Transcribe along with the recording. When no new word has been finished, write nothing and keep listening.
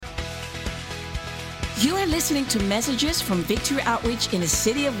You are listening to messages from Victory Outreach in the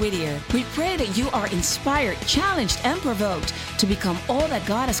city of Whittier. We pray that you are inspired, challenged, and provoked to become all that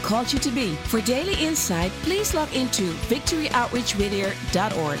God has called you to be. For daily insight, please log into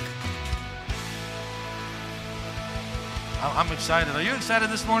victoryoutreachwhittier.org. I'm excited. Are you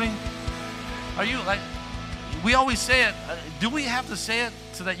excited this morning? Are you like, we always say it. Do we have to say it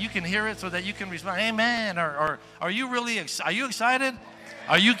so that you can hear it, so that you can respond, amen? Or are you really are you excited?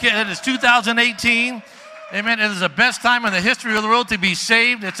 Are you kidding? It is 2018. Amen. It is the best time in the history of the world to be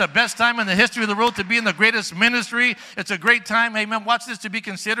saved. It's the best time in the history of the world to be in the greatest ministry. It's a great time, amen. Watch this, to be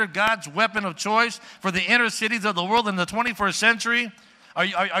considered God's weapon of choice for the inner cities of the world in the 21st century.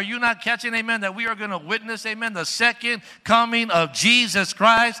 Are you not catching, amen, that we are going to witness, amen, the second coming of Jesus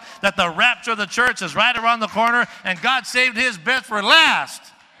Christ, that the rapture of the church is right around the corner, and God saved his best for last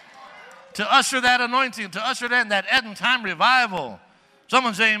to usher that anointing, to usher that end time revival.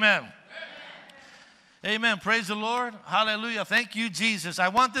 Someone say amen. Amen. Praise the Lord. Hallelujah. Thank you, Jesus. I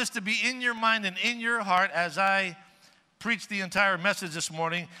want this to be in your mind and in your heart as I preach the entire message this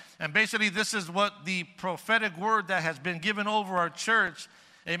morning. And basically, this is what the prophetic word that has been given over our church,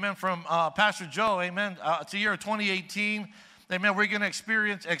 amen, from Pastor Joe, amen. It's the year of 2018. Amen. We're going to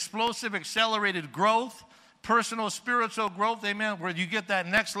experience explosive, accelerated growth, personal, spiritual growth, amen, where you get that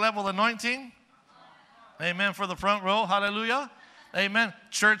next level anointing. Amen. For the front row. Hallelujah. Amen.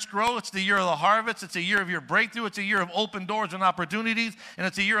 Church grow. It's the year of the harvest. It's a year of your breakthrough. It's a year of open doors and opportunities. And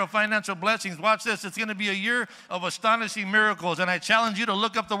it's a year of financial blessings. Watch this. It's going to be a year of astonishing miracles. And I challenge you to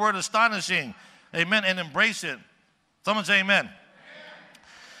look up the word astonishing. Amen. And embrace it. Someone say amen. Amen.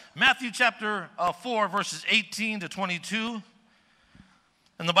 Matthew chapter 4, verses 18 to 22.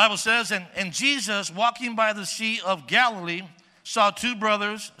 And the Bible says, and Jesus, walking by the Sea of Galilee, saw two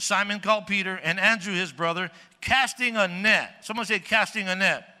brothers, Simon called Peter, and Andrew his brother, casting a net. Someone say casting a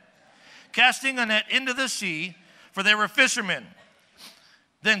net. Casting a net into the sea, for they were fishermen.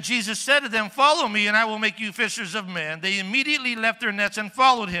 Then Jesus said to them, follow me, and I will make you fishers of men. They immediately left their nets and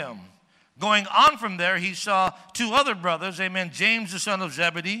followed him. Going on from there, he saw two other brothers, amen, James the son of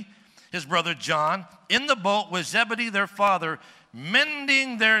Zebedee, his brother John, in the boat with Zebedee their father,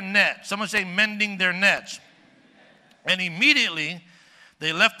 mending their nets. Someone say mending their nets. And immediately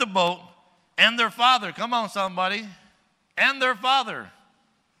they left the boat and their father, come on somebody, and their father,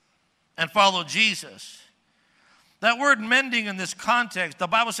 and followed Jesus. That word mending in this context, the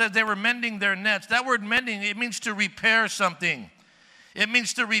Bible says they were mending their nets. That word mending, it means to repair something. It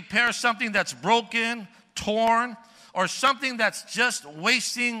means to repair something that's broken, torn, or something that's just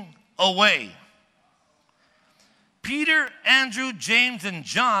wasting away. Peter, Andrew, James, and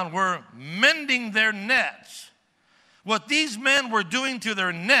John were mending their nets. What these men were doing to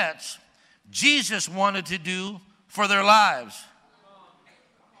their nets, Jesus wanted to do for their lives.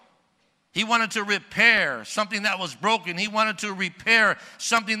 He wanted to repair something that was broken. He wanted to repair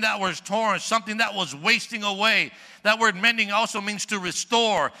something that was torn, something that was wasting away. That word mending also means to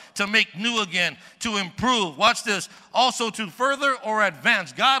restore, to make new again, to improve. Watch this. Also to further or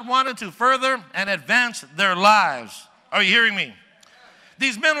advance. God wanted to further and advance their lives. Are you hearing me?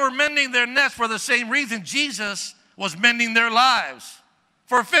 These men were mending their nets for the same reason Jesus was mending their lives,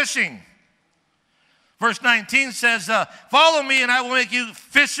 for fishing. Verse 19 says, follow me and I will make you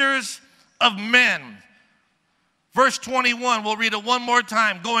fishers of men. Verse 21, we'll read it one more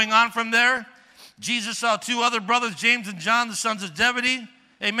time. Going on from there, Jesus saw two other brothers, James and John, the sons of Zebedee,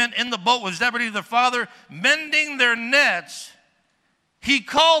 amen, in the boat with Zebedee their father, mending their nets. He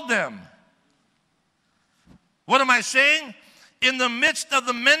called them. What am I saying? In the midst of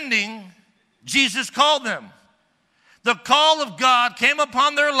the mending, Jesus called them. The call of God came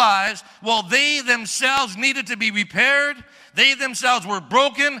upon their lives while they themselves needed to be repaired. They themselves were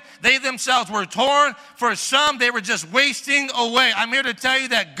broken. They themselves were torn. For some, they were just wasting away. I'm here to tell you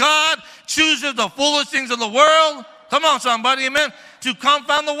that God chooses the foolish things of the world. Come on, somebody, amen, to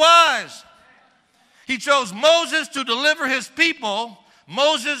confound the wise. He chose Moses to deliver his people.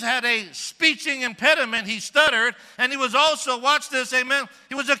 Moses had a speeching impediment. He stuttered. And he was also, watch this, amen,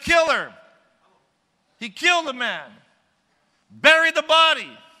 he was a killer. He killed a man. Buried the body.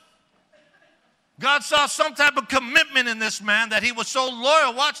 God saw some type of commitment in this man that he was so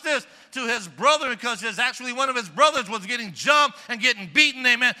loyal, watch this, to his brother, because actually one of his brothers was getting jumped and getting beaten,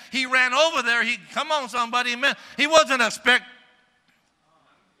 amen. He ran over there. Come on, somebody, amen. He wasn't a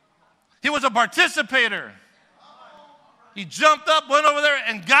he was a participator. He jumped up, went over there,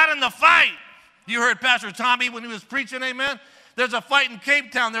 and got in the fight. You heard Pastor Tommy when he was preaching, amen. There's a fight in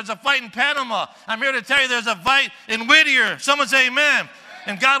Cape Town. There's a fight in Panama. I'm here to tell you there's a fight in Whittier. Someone say amen.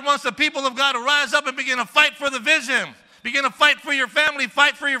 And God wants the people of God to rise up and begin to fight for the vision. Begin to fight for your family.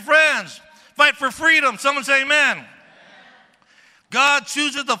 Fight for your friends. Fight for freedom. Someone say amen. God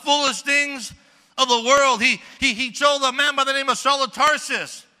chooses the foolish things of the world. He chose a man by the name of Saul of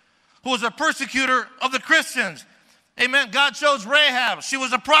Tarsus, who was a persecutor of the Christians. Amen. God chose Rahab. She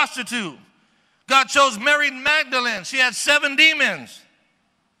was a prostitute. God chose Mary Magdalene. She had 7 demons.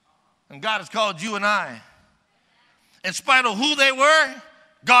 And God has called you and I. In spite of who they were,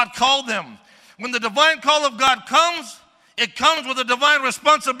 God called them. When the divine call of God comes, it comes with a divine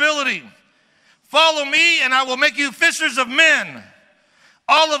responsibility. Follow me and I will make you fishers of men.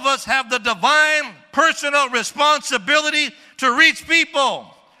 All of us have the divine personal responsibility to reach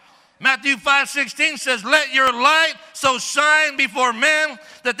people. Matthew 5:16 says, let your light so shine before men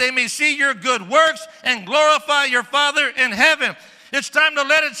that they may see your good works and glorify your Father in heaven. It's time to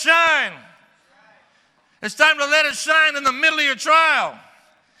let it shine. It's time to let it shine in the middle of your trial.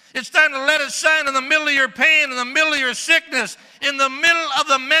 It's time to let it shine in the middle of your pain, in the middle of your sickness, in the middle of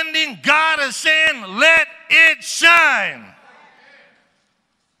the mending. God is saying, let it shine.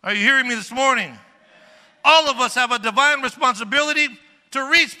 Are you hearing me this morning? All of us have a divine responsibility to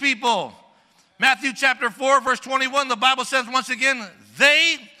reach people. Matthew chapter 4, verse 21, the Bible says once again,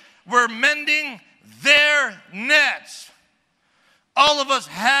 they were mending their nets. All of us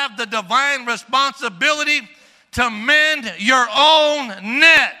have the divine responsibility to mend your own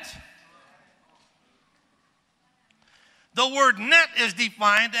net. The word net is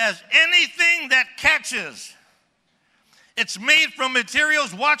defined as anything that catches. It's made from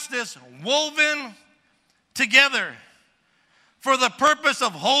materials, watch this, woven together for the purpose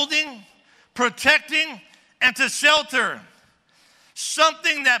of holding, protecting, and to shelter.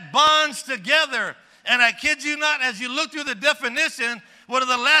 Something that bonds together. And I kid you not, as you look through the definition, one of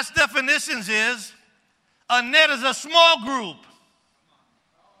the last definitions is, a net is a small group.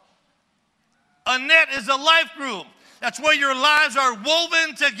 A net is a life group. That's where your lives are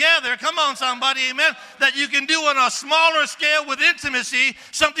woven together. Come on, somebody, amen. That you can do on a smaller scale with intimacy,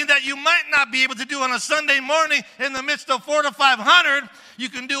 something that you might not be able to do on a Sunday morning in the midst of 400 to 500. You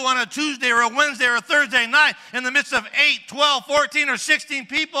can do on a Tuesday or a Wednesday or a Thursday night in the midst of 8, 12, 14, or 16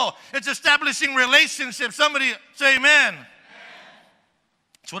 people. It's establishing relationships. Somebody say amen.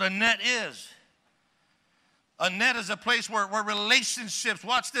 That's what a net is. A net is a place where relationships,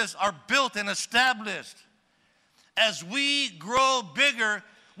 watch this, are built and established. As we grow bigger,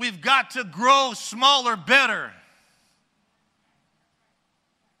 we've got to grow smaller better.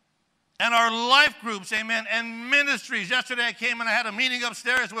 And our life groups, amen, and ministries. Yesterday I came and I had a meeting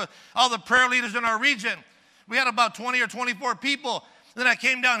upstairs with all the prayer leaders in our region. We had about 20 or 24 people. Then I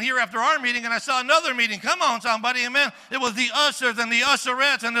came down here after our meeting and I saw another meeting. Come on, somebody, amen. It was the ushers and the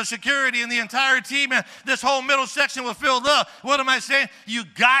usherettes and the security and the entire team, and this whole middle section was filled up. What am I saying? You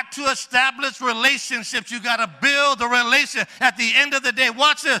got to establish relationships. You got to build a relation. At the end of the day,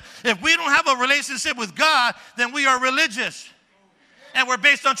 watch this. If we don't have a relationship with God, then we are religious. And we're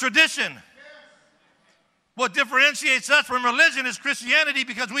based on tradition. What differentiates us from religion is Christianity,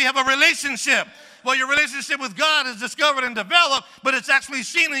 because we have a relationship. Well, your relationship with God is discovered and developed, but it's actually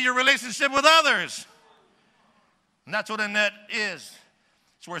seen in your relationship with others. And that's what a net is.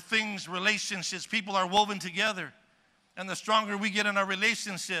 It's where things, relationships, people are woven together. And the stronger we get in our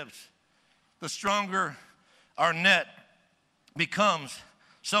relationships, the stronger our net becomes.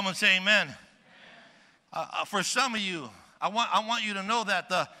 Someone say amen. For some of you, I want you to know that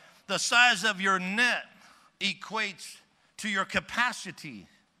the size of your net equates to your capacity.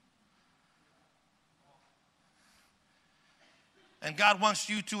 And God wants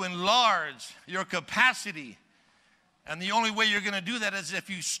you to enlarge your capacity. And the only way you're going to do that is if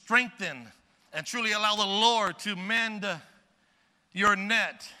you strengthen and truly allow the Lord to mend your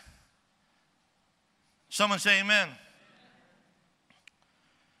net. Someone say amen.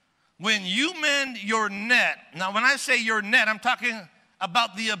 When you mend your net, now when I say your net, I'm talking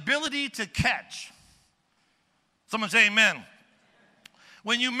about the ability to catch. Someone say amen.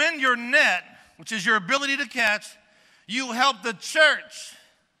 When you mend your net, which is your ability to catch, you help the church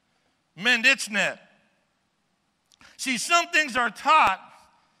mend its net. See, some things are taught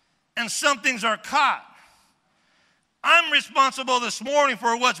and some things are caught. I'm responsible this morning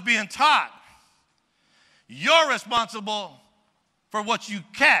for what's being taught. You're responsible for what you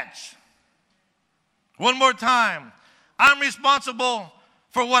catch. One more time. I'm responsible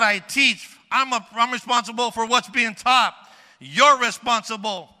for what I teach. I'm responsible for what's being taught. You're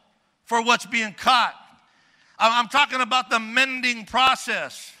responsible for what's being caught. I'm talking about the mending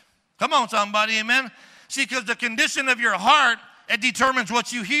process. Come on, somebody, amen? See, because the condition of your heart, it determines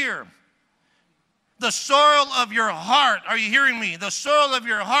what you hear. The soil of your heart. Are you hearing me? The soil of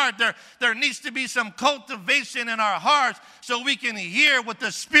your heart. There needs to be some cultivation in our hearts so we can hear what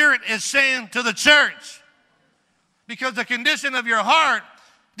the Spirit is saying to the church. Because the condition of your heart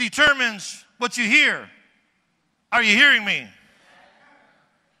determines what you hear. Are you hearing me?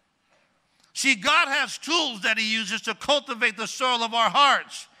 See, God has tools that He uses to cultivate the soil of our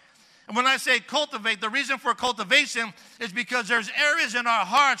hearts. And when I say cultivate, the reason for cultivation is because there's areas in our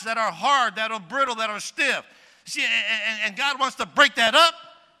hearts that are hard, that are brittle, that are stiff. See, and God wants to break that up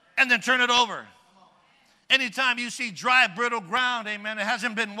and then turn it over. Anytime you see dry, brittle ground, amen, it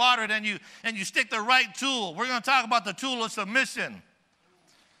hasn't been watered, and you stick the right tool. We're going to talk about the tool of submission.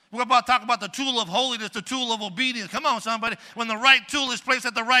 We're about to talk about the tool of holiness, the tool of obedience. Come on, somebody. When the right tool is placed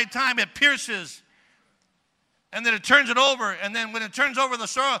at the right time, it pierces. And then it turns it over. And then when it turns over the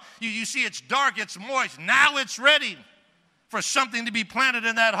soil, you see it's dark, it's moist. Now it's ready for something to be planted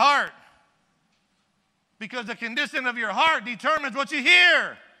in that heart. Because the condition of your heart determines what you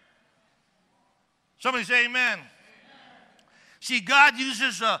hear. Somebody say amen. Amen. See, God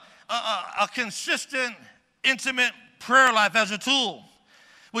uses a consistent, intimate prayer life as a tool,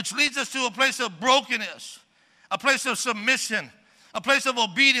 which leads us to a place of brokenness, a place of submission, a place of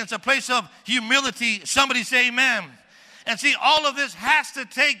obedience, a place of humility. Somebody say amen. And see, all of this has to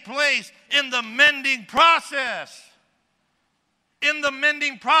take place in the mending process. In the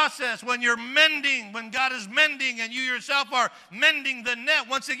mending process, when you're mending, when God is mending and you yourself are mending the net,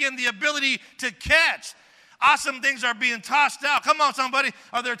 once again, the ability to catch. Awesome things are being tossed out. Come on, somebody.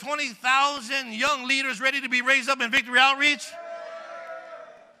 Are there 20,000 young leaders ready to be raised up in Victory Outreach?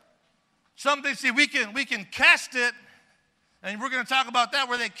 Something, see, we can cast it, and we're going to talk about that,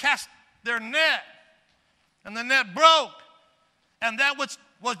 where they cast their net, and the net broke, and that which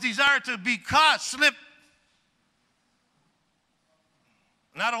was desired to be caught slipped.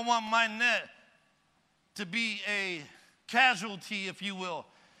 And I don't want my net to be a casualty, if you will,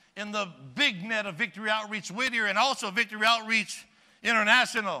 in the big net of Victory Outreach Whittier and also Victory Outreach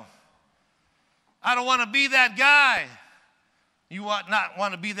International. I don't want to be that guy. You ought not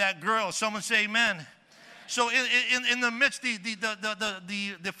want to be that girl. Someone say amen. So in the midst,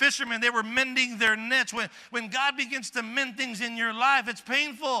 the fishermen, they were mending their nets. When God begins to mend things in your life, it's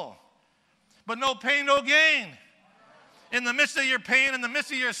painful. But no pain, no gain. In the midst of your pain, in the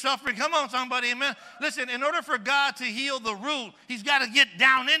midst of your suffering, come on, somebody, amen. Listen, in order for God to heal the root, He's got to get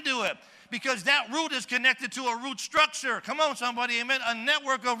down into it, because that root is connected to a root structure. Come on, somebody, amen. A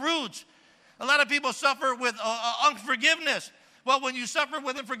network of roots. A lot of people suffer with unforgiveness. Well, when you suffer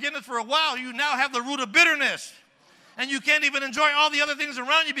with unforgiveness for a while, you now have the root of bitterness. And you can't even enjoy all the other things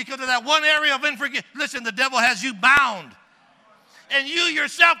around you because of that one area of unforgiveness. Listen, the devil has you bound. And you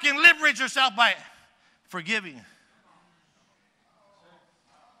yourself can liberate yourself by forgiving.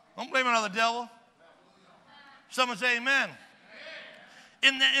 Don't blame it on the devil. Someone say amen.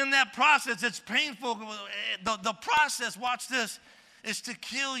 In that process, it's painful. The process, watch this, is to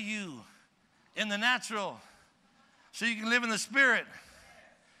kill you in the natural so you can live in the spirit.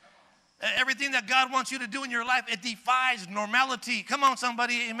 Everything that God wants you to do in your life, it defies normality. Come on,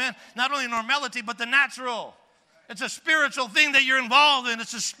 somebody, amen. Not only normality, but the natural. It's a spiritual thing that you're involved in.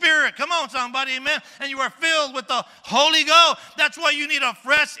 It's a spirit. Come on, somebody, amen. And you are filled with the Holy Ghost. That's why you need a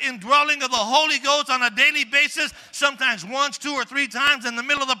fresh indwelling of the Holy Ghost on a daily basis, sometimes once, 2 or 3 times in the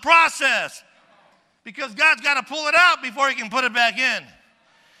middle of the process. Because God's got to pull it out before He can put it back in.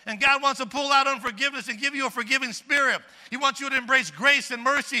 And God wants to pull out unforgiveness and give you a forgiving spirit. He wants you to embrace grace and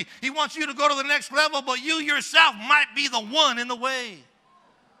mercy. He wants you to go to the next level, but you yourself might be the one in the way.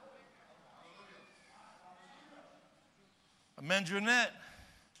 Amend your net.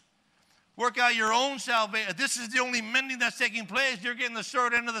 Work out your own salvation. This is the only mending that's taking place. You're getting the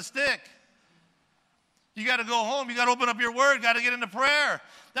short end of the stick. You got to go home. You got to open up your word. Got to get into prayer.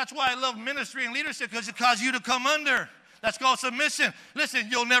 That's why I love ministry and leadership, because it causes you to come under. That's called submission. Listen,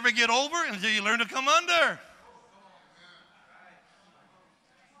 you'll never get over until you learn to come under.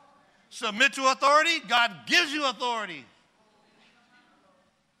 Submit to authority. God gives you authority.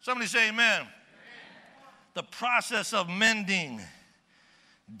 Somebody say amen. The process of mending,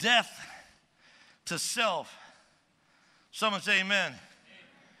 death to self. Someone say amen.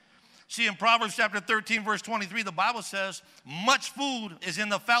 See, in Proverbs chapter 13, verse 23, the Bible says, much food is in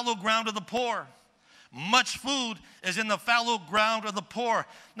the fallow ground of the poor. Much food is in the fallow ground of the poor.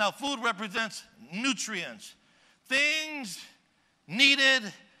 Now, food represents nutrients, things needed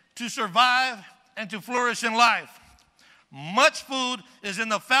to survive and to flourish in life. Much food is in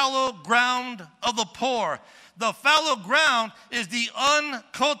the fallow ground of the poor. The fallow ground is the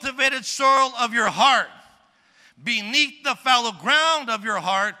uncultivated soil of your heart. Beneath the fallow ground of your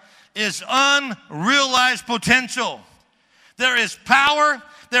heart is unrealized potential. There is power,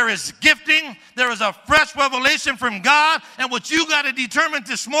 there is gifting, there is a fresh revelation from God. And what you got to determine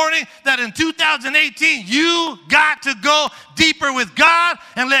this morning, that in 2018, you got to go deeper with God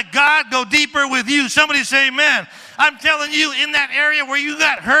and let God go deeper with you. Somebody say amen. I'm telling you, in that area where you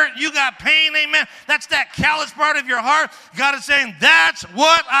got hurt, you got pain, amen, that's that callous part of your heart. God is saying, that's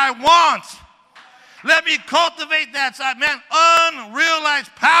what I want. Let me cultivate that side, man.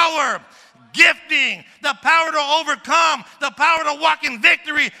 Unrealized power, gifting, the power to overcome, the power to walk in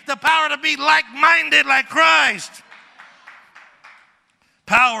victory, the power to be like-minded like Christ.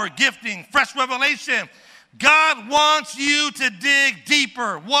 Power, gifting, fresh revelation. God wants you to dig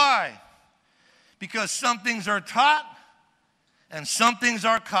deeper. Why? Because some things are taught and some things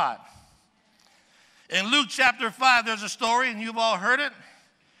are caught. In Luke chapter 5, there's a story, and you've all heard it.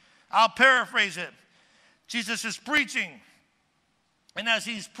 I'll paraphrase it. Jesus is preaching. And as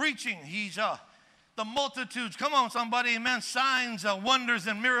he's preaching, the multitudes, come on somebody, amen, signs, wonders,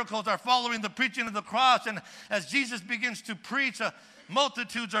 and miracles are following the preaching of the cross. And as Jesus begins to preach,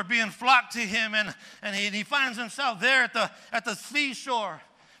 multitudes are being flocked to him. And he finds himself there at the seashore.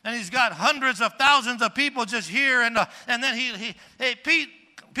 And he's got hundreds of thousands of people just here. And then hey,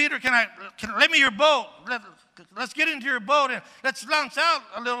 Peter, lend me your boat. Let's get into your boat and let's launch out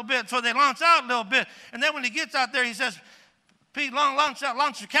a little bit. So they launch out a little bit. And then when he gets out there, he says, Pete, launch out,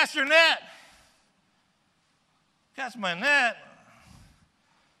 cast your net. Cast my net.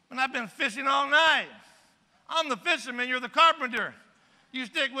 And I've been fishing all night. I'm the fisherman, you're the carpenter. You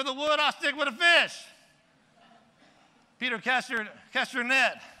stick with the wood, I'll stick with the fish. Peter, cast your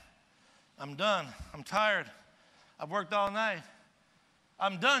net. I'm done. I'm tired. I've worked all night.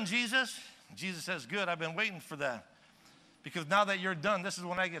 I'm done, Jesus. Jesus says, good, I've been waiting for that. Because now that you're done, this is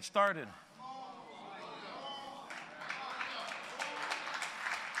when I get started.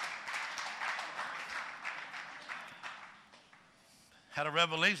 Had a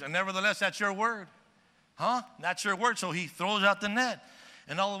revelation. Nevertheless, that's your word. Huh? That's your word. So he throws out the net.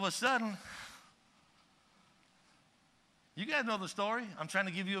 And all of a sudden, you guys know the story. I'm trying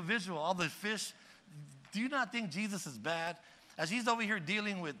to give you a visual. All the fish. Do you not think Jesus is bad? As he's over here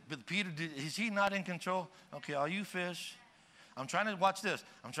dealing with Peter, is he not in control? Okay, all you fish. I'm trying to, watch this.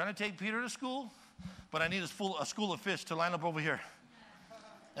 I'm trying to take Peter to school, but I need a school of fish to line up over here.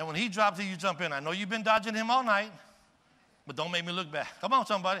 And when he drops it, you jump in. I know you've been dodging him all night, but don't make me look bad. Come on,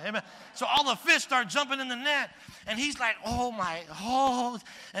 somebody. Amen. So all the fish start jumping in the net, and he's like, oh,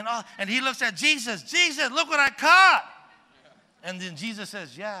 and he looks at Jesus. Jesus, look what I caught. And then Jesus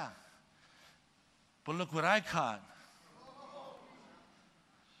says, yeah, but look what I caught.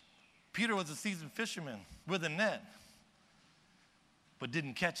 Peter was a seasoned fisherman with a net, but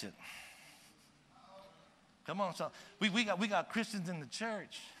didn't catch it. Come on, so we got Christians in the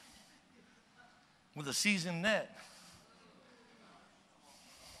church with a seasoned net.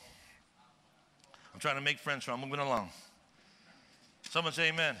 I'm trying to make friends, so I'm moving along. Someone say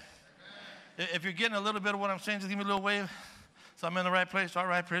amen. If you're getting a little bit of what I'm saying, just give me a little wave. So I'm in the right place. All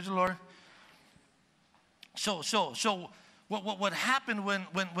right, praise the Lord. So what happened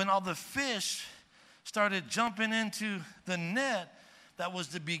when all the fish started jumping into the net, that was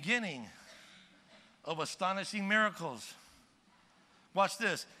the beginning of astonishing miracles. Watch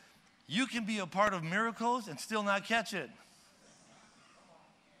this. You can be a part of miracles and still not catch it.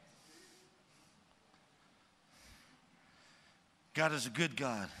 God is a good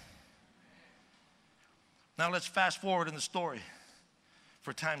God. Now let's fast forward in the story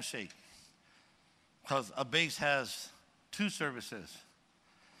for time's sake. Because a base has two services.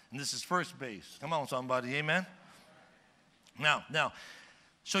 And this is first base. Come on, somebody. Amen? Now,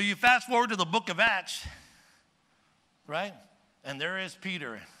 so you fast forward to the book of Acts, right? And there is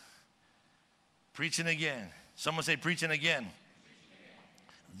Peter preaching again. Someone say preaching again.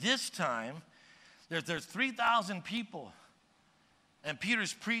 This time, there's 3,000 people. And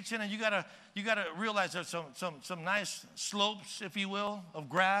Peter's preaching, and you gotta realize there's some nice slopes, if you will, of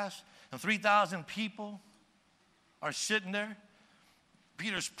grass, and 3,000 people are sitting there.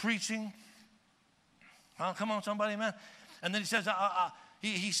 Peter's preaching. Oh, come on, somebody, man. And then he says,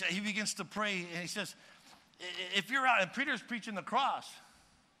 he begins to pray, and he says, if you're out, and Peter's preaching the cross.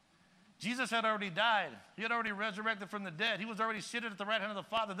 Jesus had already died. He had already resurrected from the dead. He was already seated at the right hand of the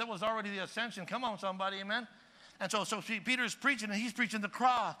Father. That was already the ascension. Come on, somebody, amen. And so Peter's preaching, and he's preaching the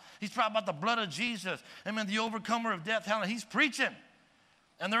cross. He's talking about the blood of Jesus. Amen, the overcomer of death, hell, and he's preaching.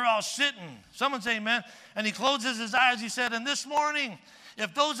 And they're all sitting. Someone say amen. And he closes his eyes. He said, and this morning,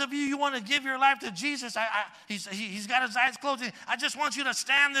 if those of you want to give your life to Jesus, he's got his eyes closed. I just want you to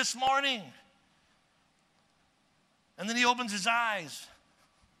stand this morning. And then he opens his eyes.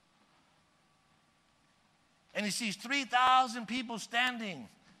 And he sees 3,000 people standing.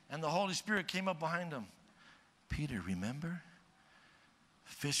 And the Holy Spirit came up behind him. Peter, remember?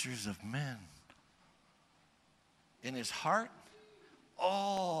 Fishers of men. In his heart,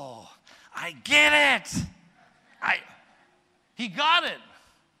 oh, I get it. He got it.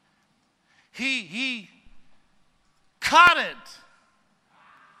 He caught it.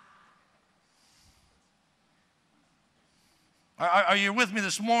 Are you with me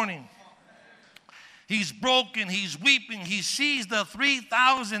this morning? He's broken, he's weeping, he sees the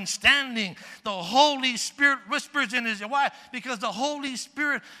 3,000 standing. The Holy Spirit whispers in his ear. Why? Because the Holy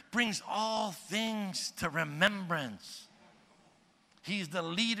Spirit brings all things to remembrance. He's the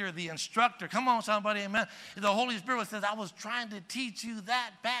leader, the instructor. Come on, somebody, amen. The Holy Spirit says, I was trying to teach you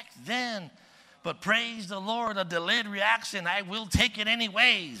that back then. But praise the Lord, a delayed reaction, I will take it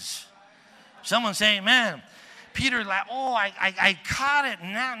anyways. Someone say amen. Peter, like, oh, I caught it.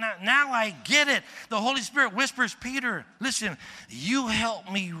 Now I get it. The Holy Spirit whispers, Peter, listen, you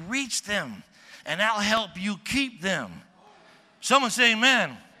help me reach them, and I'll help you keep them. Someone say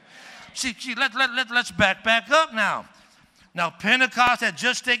amen. See, let's back up now. Now, Pentecost had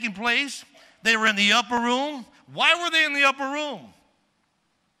just taken place. They were in the upper room. Why were they in the upper room?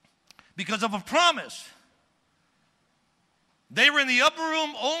 Because of a promise. They were in the upper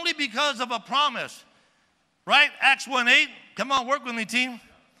room only because of a promise. Right? Acts 1:8. Come on, work with me, team.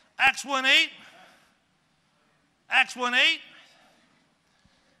 Acts 1:8. Acts 1:8.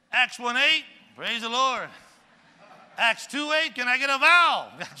 Acts 1:8. Praise the Lord. Acts 2:8. Can I get a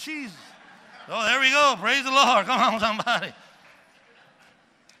vowel? Jesus. Oh, there we go. Praise the Lord. Come on, somebody.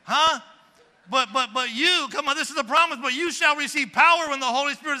 Huh? But you, come on, this is the promise, but you shall receive power when the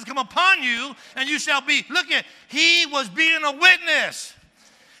Holy Spirit has come upon you, and you shall be, look at, he was being a witness.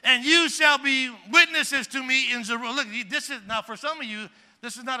 And you shall be witnesses to me in Jerusalem. Look, this is, now for some of you,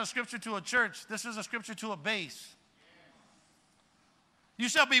 this is not a scripture to a church. This is a scripture to a base. You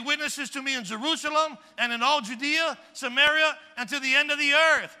shall be witnesses to me in Jerusalem and in all Judea, Samaria, and to the end of the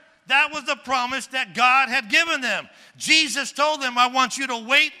earth. That was the promise that God had given them. Jesus told them, I want you to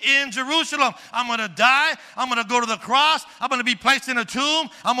wait in Jerusalem. I'm going to die. I'm going to go to the cross. I'm going to be placed in a tomb.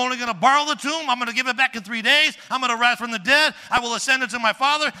 I'm only going to borrow the tomb. I'm going to give it back in 3 days. I'm going to rise from the dead. I will ascend into my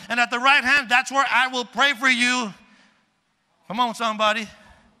Father. And at the right hand, that's where I will pray for you. Come on, somebody.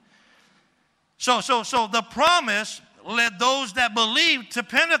 So the promise led those that believed to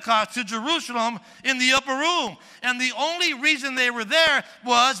Pentecost, to Jerusalem in the upper room. And the only reason they were there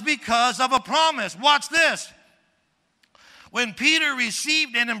was because of a promise. Watch this. When Peter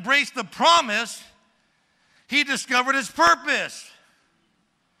received and embraced the promise, he discovered his purpose.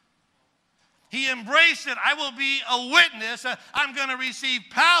 He embraced it. I will be a witness. I'm going to receive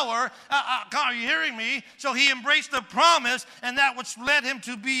power. Are you hearing me? So he embraced the promise, and that which led him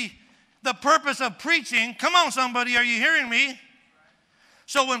to be the purpose of preaching. Come on, somebody, are you hearing me?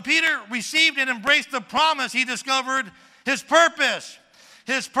 So when Peter received and embraced the promise, he discovered his purpose.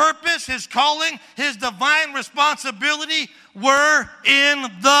 His purpose, his calling, his divine responsibility were in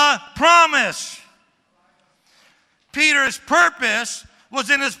the promise. Peter's purpose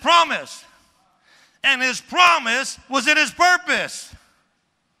was in his promise, and his promise was in his purpose.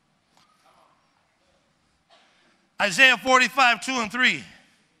 Isaiah 45:2-3.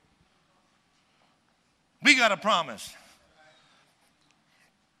 We got a promise.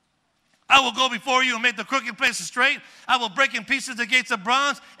 I will go before you and make the crooked places straight. I will break in pieces the gates of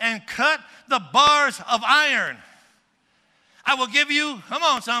bronze and cut the bars of iron. I will give you, come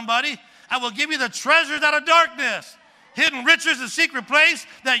on somebody, I will give you the treasures out of darkness, hidden riches in secret place,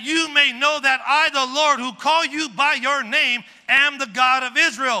 that you may know that I, the Lord, who call you by your name, am the God of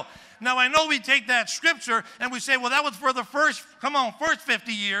Israel. Now I know we take that scripture and we say, well, that was for the first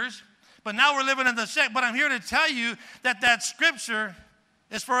 50 years. But now we're living in the second. But I'm here to tell you that that scripture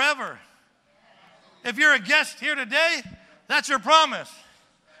is forever. If you're a guest here today, that's your promise.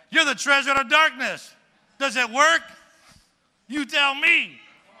 You're the treasure of darkness. Does it work? You tell me.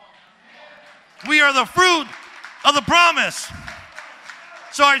 We are the fruit of the promise.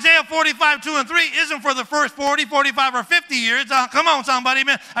 So Isaiah 45:2-3 isn't for the first 40, 45, or 50 years. Come on, somebody,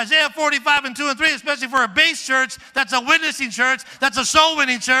 man. Isaiah 45:2-3, especially for a base church, that's a witnessing church, that's a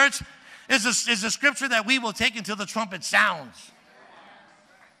soul-winning church, is a scripture that we will take until the trumpet sounds.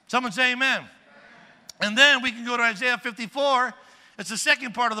 Someone say amen. And then we can go to Isaiah 54. It's the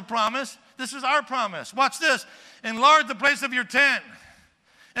second part of the promise. This is our promise. Watch this. Enlarge the place of your tent.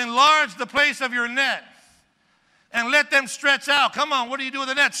 Enlarge the place of your net. And let them stretch out. Come on, what do you do with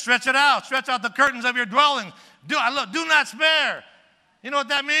the net? Stretch it out. Stretch out the curtains of your dwelling. Do not spare. You know what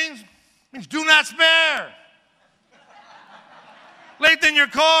that means? It means do not spare. Lengthen your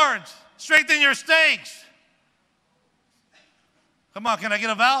cords. Strengthen your stakes. Come on, can I get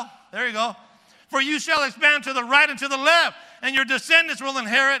a vowel? There you go. For you shall expand to the right and to the left, and your descendants will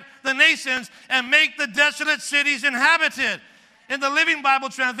inherit the nations and make the desolate cities inhabited. In the Living Bible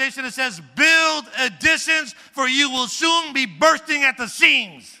translation, it says, build additions, for you will soon be bursting at the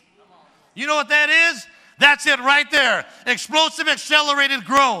seams. You know what that is? That's it right there. Explosive, accelerated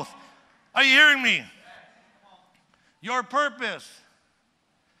growth. Are you hearing me? Your purpose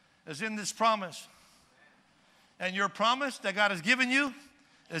is in this promise. And your promise that God has given you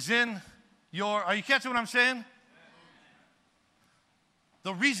is in your, are you catching what I'm saying?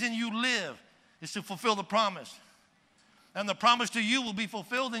 The reason you live is to fulfill the promise. And the promise to you will be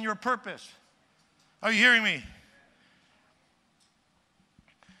fulfilled in your purpose. Are you hearing me?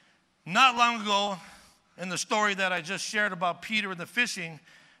 Not long ago, in the story that I just shared about Peter and the fishing,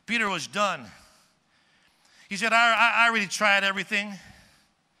 Peter was done. He said, I already tried everything.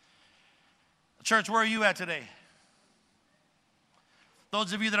 Church, where are you at today?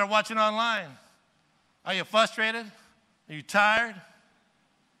 Those of you that are watching online, are you frustrated? Are you tired?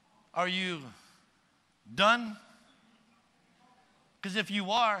 Are you done? Because if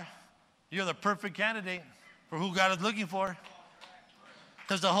you are, you're the perfect candidate for who God is looking for.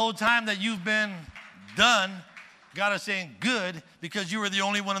 Because the whole time that you've been done, God is saying good because you were the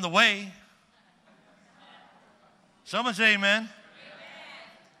only one in the way. Someone say amen.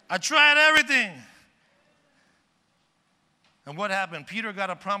 I tried everything. And what happened? Peter got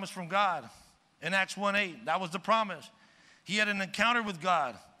a promise from God in Acts 1:8. That was the promise. He had an encounter with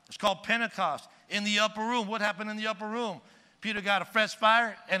God. It's called Pentecost. In the upper room. What happened in the upper room? Peter got a fresh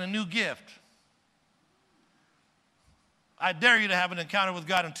fire and a new gift. I dare you to have an encounter with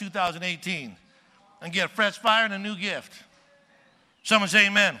God in 2018 and get a fresh fire and a new gift. Someone say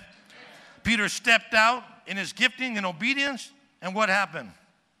amen. Peter stepped out in his gifting and obedience, and what happened?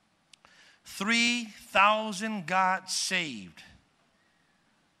 3,000 got saved.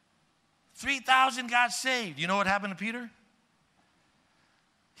 3,000 got saved. You know what happened to Peter?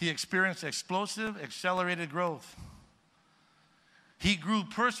 He experienced explosive, accelerated growth. He grew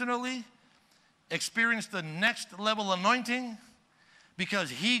personally, experienced the next level anointing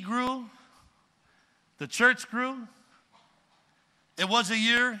because he grew, the church grew. It was a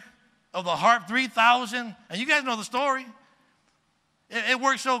year of the heart, 3,000, and you guys know the story. It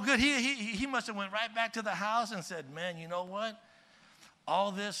worked so good. He must have went right back to the house and said, man, you know what?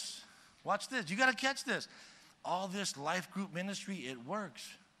 All this, watch this. You got to catch this. All this life group ministry, it works.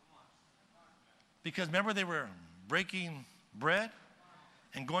 Because remember, they were breaking bread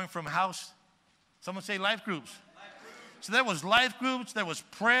and going from house. Someone say life groups. So there was life groups, there was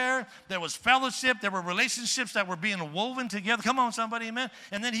prayer, there was fellowship, there were relationships that were being woven together. Come on, somebody, amen.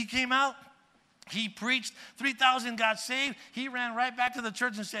 And then he came out. He preached, 3,000 got saved. He ran right back to the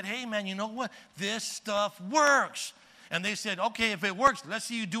church and said, hey, man, you know what? This stuff works. And they said, okay, if it works, let's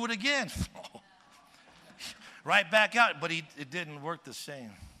see you do it again. Right back out, but it didn't work the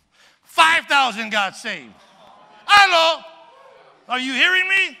same. 5,000 got saved. Hello? Are you hearing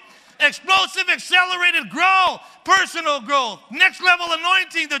me? Explosive, accelerated growth, personal growth, next level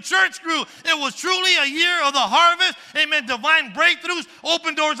anointing. The church grew. It was truly a year of the harvest. Amen. Divine breakthroughs,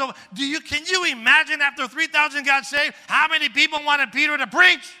 open doors. Can you imagine after 3,000 got saved, how many people wanted Peter to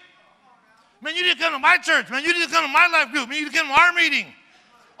preach? Man, you need to come to my church. Man, you need to come to my life group. Man, you need to come to our meeting.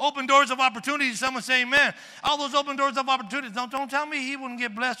 Open doors of opportunity. Someone say amen. All those open doors of opportunities. Don't tell me he wouldn't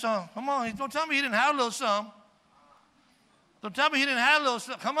get blessed on. Come on. Don't tell me he didn't have a little something. Don't tell me he didn't have a little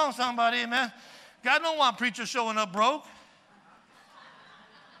something. Come on, somebody, amen. God don't want preachers showing up broke.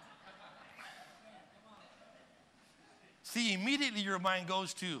 See, immediately your mind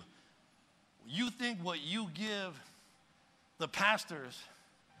goes to, you think what you give the pastors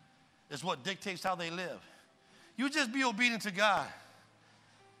is what dictates how they live. You just be obedient to God.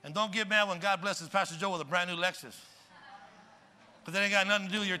 And don't get mad when God blesses Pastor Joe with a brand new Lexus. Because that ain't got nothing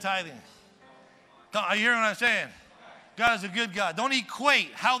to do with your tithing. Are you hearing what I'm saying? God is a good God. Don't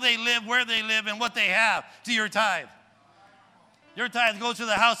equate how they live, where they live, and what they have to your tithe. Your tithe goes to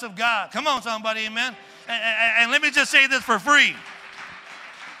the house of God. Come on, somebody, amen. And let me just say this for free.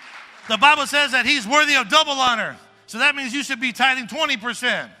 The Bible says that he's worthy of double honor. So that means you should be tithing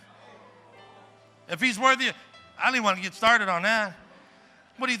 20%. If he's worthy, I don't even want to get started on that.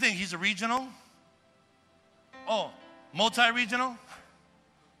 What do you think? He's a regional? Oh, multi-regional?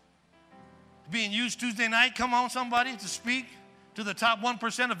 Being used Tuesday night, come on, somebody, to speak to the top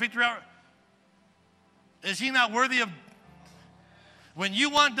 1% of Victory Hour. Is he not worthy of? When you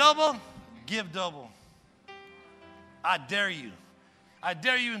want double, give double. I dare you. I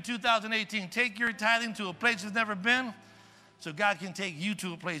dare you in 2018, take your tithing to a place it's never been so God can take you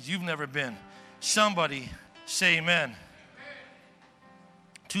to a place you've never been. Somebody say amen.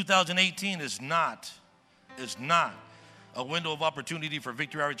 2018 is not a window of opportunity for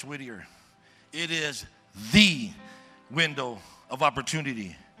Victory Outreach Whittier. It is the window of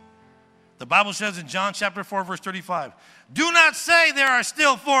opportunity. The Bible says in John chapter 4, verse 35, do not say there are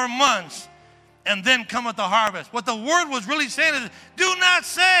still 4 months and then cometh the harvest. What the word was really saying is, do not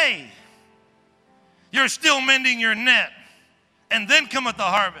say you're still mending your net and then cometh the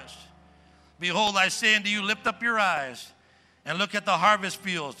harvest. Behold, I say unto you, lift up your eyes and look at the harvest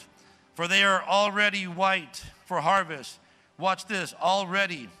fields, for they are already white for harvest. Watch this,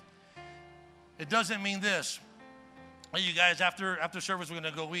 already. It doesn't mean this. Hey, you guys, after service, we're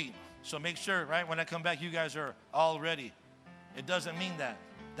going to go eat. So make sure, right, when I come back, you guys are all ready. It doesn't mean that.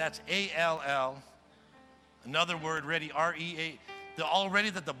 That's A-L-L. Another word, ready, R-E-A. The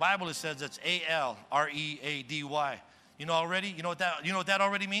already that the Bible says, that's A-L-R-E-A-D-Y. You know already? You know what that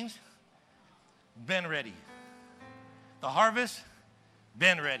already means? Been ready. The harvest,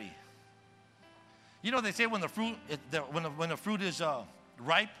 been ready. You know, they say when the fruit, when the fruit is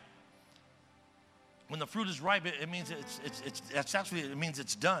ripe, when the fruit is ripe, it means it means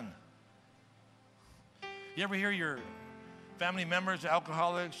it's done. You ever hear your family members,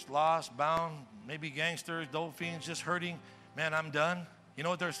 alcoholics, lost, bound, maybe gangsters, dope fiends, just hurting? Man, I'm done. You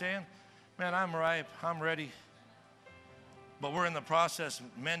know what they're saying? Man, I'm ripe. I'm ready. But we're in the process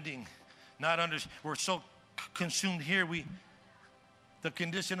mending. We're so consumed here. The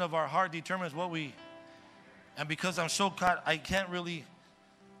condition of our heart determines what we. And because I'm so caught, I can't really.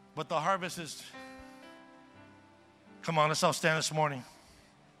 But the harvest is. Come on, let's all stand this morning.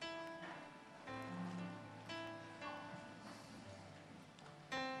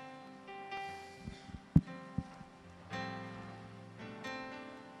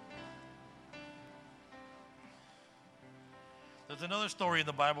 There's another story in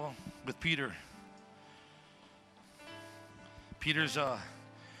the Bible with Peter. Peter's,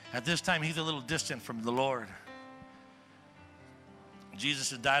 at this time, he's a little distant from the Lord.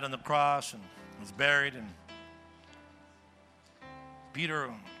 Jesus had died on the cross and was buried. And Peter,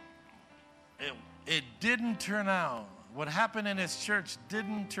 it didn't turn out. What happened in his church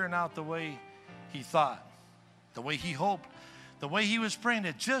didn't turn out the way he thought, the way he hoped, the way he was praying.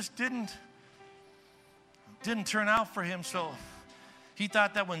 It just didn't turn out for him. So he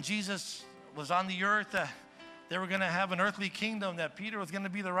thought that when Jesus was on the earth, they were going to have an earthly kingdom, that Peter was going to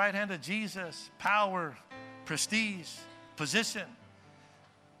be the right hand of Jesus, power, prestige, position.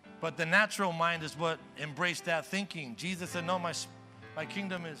 But the natural mind is what embraced that thinking. Jesus said, no, my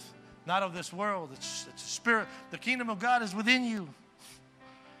kingdom is not of this world. It's spirit. The kingdom of God is within you.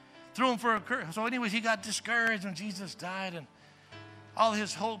 Threw him for a curse. So anyways, he got discouraged when Jesus died, and all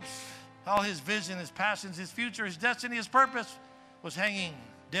his hopes, all his vision, his passions, his future, his destiny, his purpose was hanging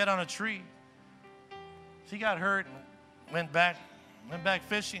dead on a tree. So he got hurt and went back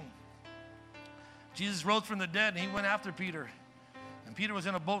fishing. Jesus rose from the dead, and he went after Peter. And Peter was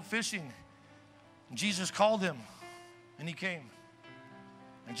in a boat fishing. And Jesus called him, and he came.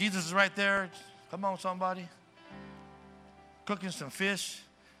 And Jesus is right there. Come on, somebody. Cooking some fish.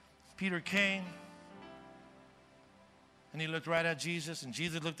 Peter came. And he looked right at Jesus, and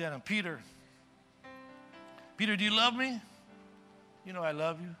Jesus looked at him. Peter, do you love me? You know I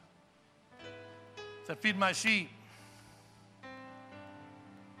love you. He said, feed my sheep.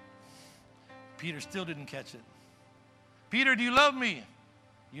 Peter still didn't catch it. Peter, do you love me?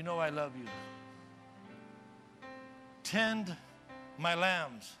 You know I love you. Tend my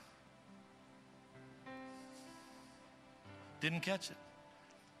lambs. Didn't catch it.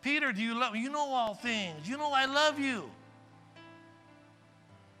 Peter, do you love me? You know all things. You know I love you.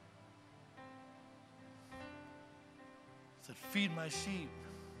 Said, feed my sheep.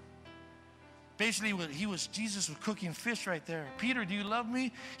 Basically, Jesus was cooking fish right there. Peter, do you love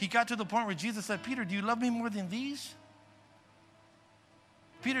me? He got to the point where Jesus said, Peter, do you love me more than these?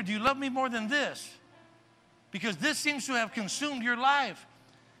 Peter, do you love me more than this? Because this seems to have consumed your life.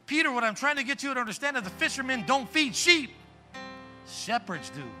 Peter, what I'm trying to get you to understand is the fishermen don't feed sheep. Shepherds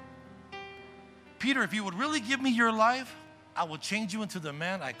do. Peter, if you would really give me your life, I will change you into the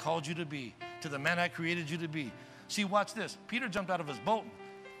man I called you to be, to the man I created you to be. See, watch this. Peter jumped out of his boat,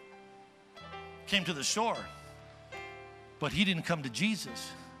 came to the shore, but he didn't come to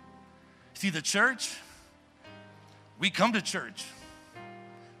Jesus. See, the church, we come to church,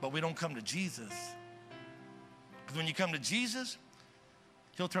 but we don't come to Jesus. Because when you come to Jesus,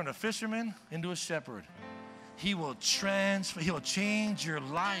 he'll turn a fisherman into a shepherd. He will change your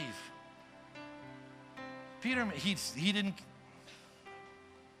life. Peter, he didn't.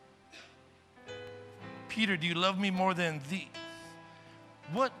 Peter, do you love me more than thee?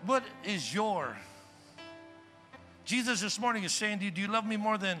 What is your? Jesus this morning is saying to you, do you love me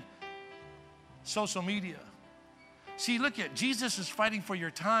more than social media? See, look at Jesus is fighting for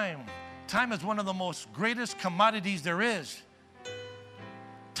your time. Time is one of the most greatest commodities there is.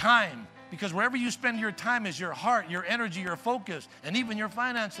 Time. Because wherever you spend your time is your heart, your energy, your focus, and even your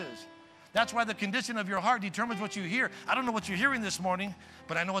finances. That's why the condition of your heart determines what you hear. I don't know what you're hearing this morning,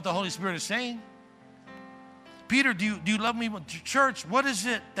 but I know what the Holy Spirit is saying. Peter, do you love me? Church, what is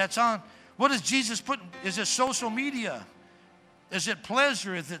it that's on? What is Jesus putting? Is it social media? Is it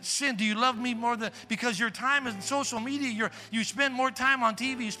pleasure? Is it sin? Do you love me more than, because your time is in social media, you spend more time on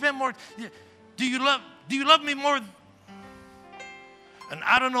TV, you spend more, do you love me more? And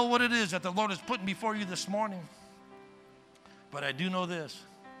I don't know what it is that the Lord is putting before you this morning, but I do know this,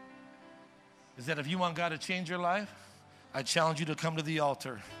 is that if you want God to change your life, I challenge you to come to the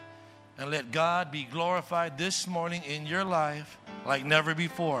altar and let God be glorified this morning in your life like never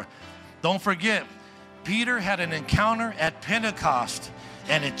before. Don't forget, Peter had an encounter at Pentecost,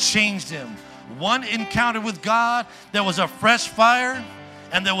 and it changed him. One encounter with God, there was a fresh fire,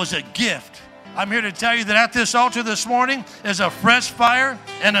 and there was a gift. I'm here to tell you that at this altar this morning is a fresh fire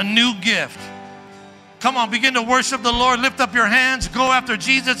and a new gift. Come on, begin to worship the Lord. Lift up your hands. Go after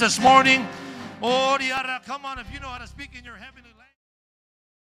Jesus this morning. Oh, come on, if you know how to speak in your heavenly language.